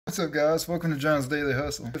What's up guys, welcome to John's Daily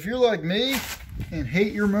Hustle. If you're like me and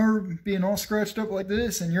hate your mower being all scratched up like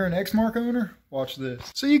this and you're an Exmark owner, watch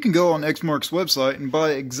this. So you can go on Exmark's website and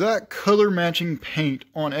buy exact color matching paint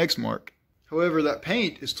on Exmark. However, that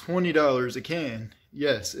paint is $20 a can.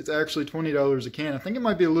 Yes, it's actually $20 a can. I think it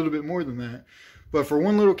might be a little bit more than that. But for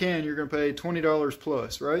one little can, you're going to pay $20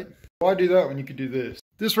 plus, right? Why do that when you could do this?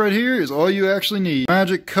 This right here is all you actually need.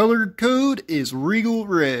 Magic color code is Regal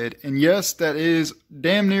Red. And yes, that is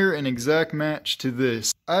damn near an exact match to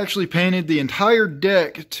this. I actually painted the entire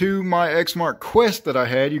deck to my Exmark Quest that I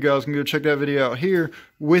had. You guys can go check that video out here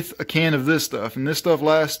with a can of this stuff. And this stuff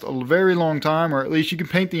lasts a very long time, or at least you can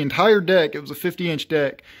paint the entire deck. It was a 50-inch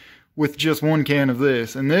deck with just one can of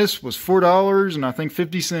this. And this was $4 and I think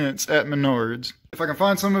 50 cents at Menards. If I can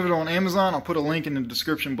find some of it on Amazon, I'll put a link in the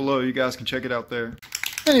description below. You guys can check it out there.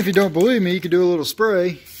 And if you don't believe me, you can do a little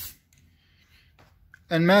spray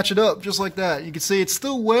and match it up just like that. You can see it's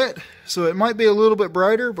still wet, so it might be a little bit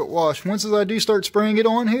brighter, but watch, once I do start spraying it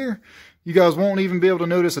on here, you guys won't even be able to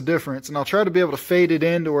notice a difference. And I'll try to be able to fade it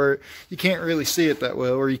in to where you can't really see it that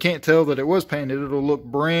well, or you can't tell that it was painted. It'll look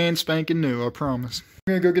brand spanking new, I promise.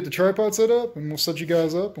 I'm gonna go get the tripod set up and we'll set you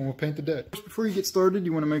guys up and we'll paint the deck. Before you get started,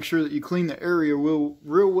 you want to make sure that you clean the area real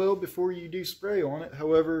well before you do spray on it.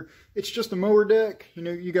 However, it's just a mower deck.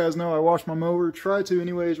 You guys know I wash my mower, try to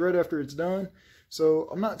anyways, right after it's done. So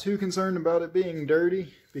I'm not too concerned about it being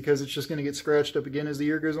dirty because it's just gonna get scratched up again as the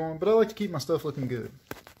year goes on, but I like to keep my stuff looking good.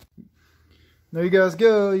 There you guys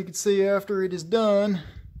go. You can see after it is done,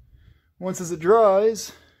 once as it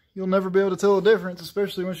dries, you'll never be able to tell the difference,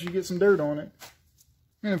 especially once you get some dirt on it.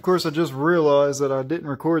 And of course I just realized that I didn't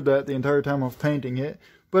record that the entire time I was painting it,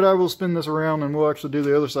 but I will spin this around and we'll actually do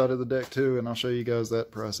the other side of the deck too, and I'll show you guys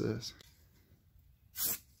that process.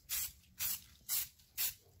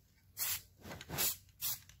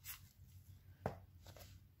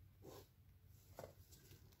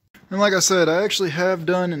 And like I said, I actually have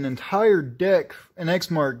done an entire deck, an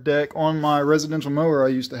Exmark deck, on my residential mower I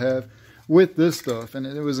used to have with this stuff, and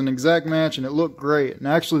it was an exact match and it looked great. And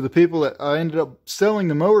actually the people that I ended up selling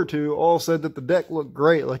the mower to all said that the deck looked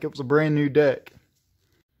great, like it was a brand new deck.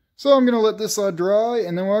 So I'm going to let this side dry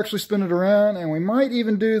and then we'll actually spin it around, and we might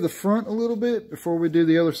even do the front a little bit before we do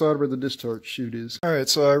the other side where the discharge chute is. Alright,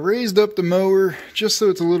 so I raised up the mower just so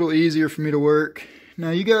it's a little easier for me to work.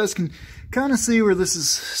 Now you guys can kind of see where this is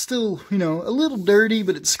still, a little dirty,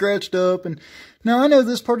 but it's scratched up. And now I know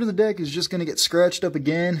this part of the deck is just going to get scratched up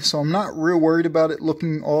again, so I'm not real worried about it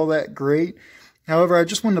looking all that great. However, I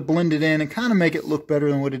just wanted to blend it in and kind of make it look better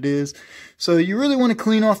than what it is. So you really want to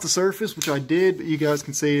clean off the surface, which I did, but you guys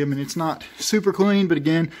can see, it's not super clean, but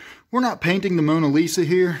again, we're not painting the Mona Lisa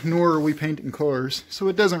here, nor are we painting cars, so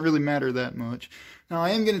it doesn't really matter that much. Now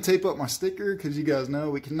I am going to tape up my sticker, because you guys know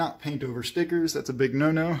we cannot paint over stickers. That's a big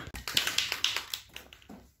no-no.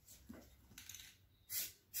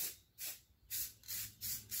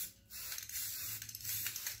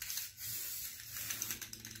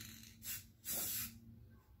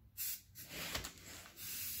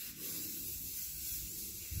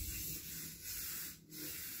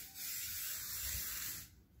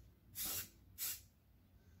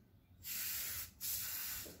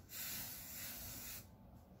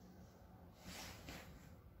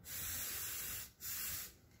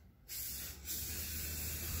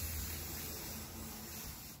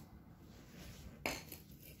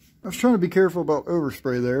 I was trying to be careful about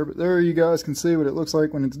overspray there, but there you guys can see what it looks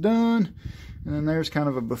like when it's done. And then there's kind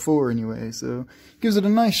of a before anyway. So it gives it a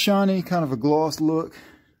nice shiny, kind of a gloss look.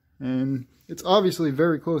 And it's obviously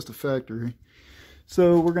very close to factory.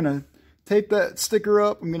 So we're going to tape that sticker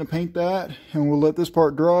up. I'm going to paint that. And we'll let this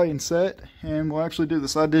part dry and set. And we'll actually do the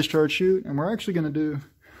side discharge chute. And we're actually going to do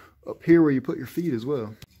up here where you put your feet as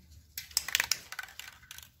well.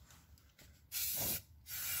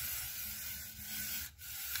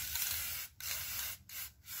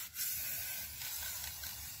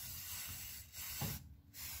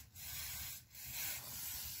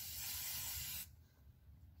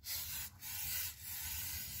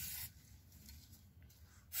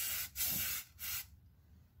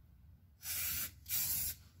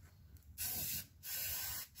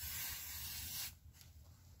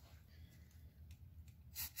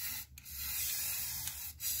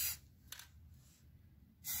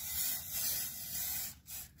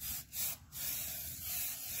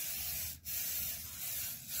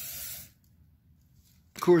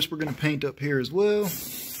 Of course, we're going to paint up here as well.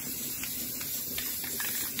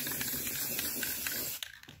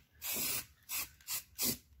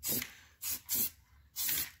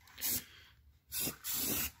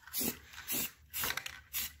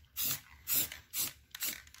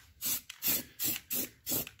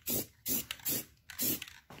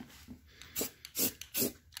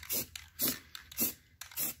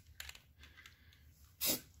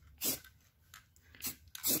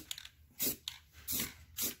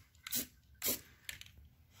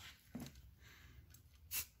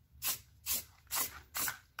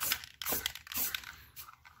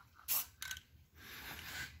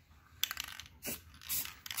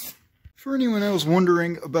 For anyone else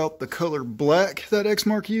wondering about the color black that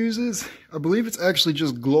Exmark uses, I believe it's actually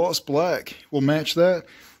just gloss black will match that.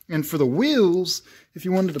 And for the wheels, if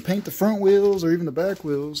you wanted to paint the front wheels or even the back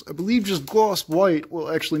wheels, I believe just gloss white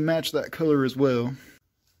will actually match that color as well.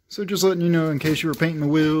 So just letting you know in case you were painting the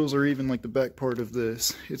wheels or even like the back part of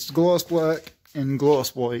this. It's gloss black and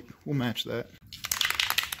gloss white will match that.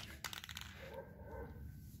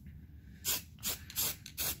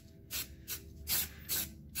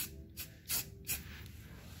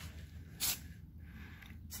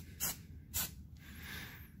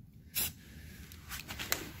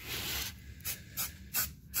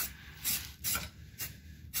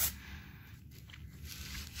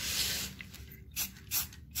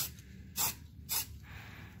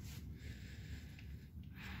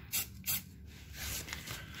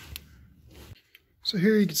 So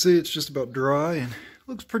here you can see it's just about dry and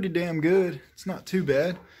looks pretty damn good. It's not too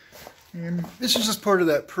bad. And this is just part of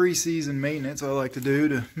that pre-season maintenance I like to do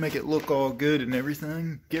to make it look all good and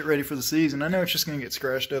everything. Get ready for the season. I know it's just going to get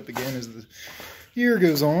scratched up again as the year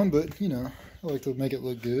goes on, but you know, I like to make it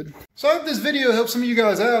look good. So I hope this video helps some of you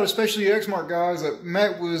guys out, especially you Exmark guys that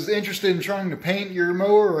Matt was interested in trying to paint your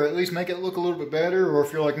mower or at least make it look a little bit better, or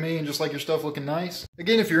if you're like me and just like your stuff looking nice.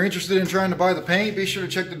 Again, if you're interested in trying to buy the paint, be sure to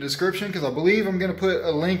check the description because I believe I'm going to put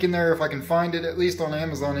a link in there if I can find it, at least on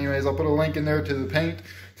Amazon anyways. I'll put a link in there to the paint,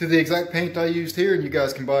 to the exact paint I used here, and you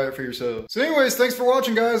guys can buy it for yourselves. So anyways, thanks for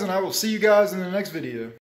watching guys, and I will see you guys in the next video.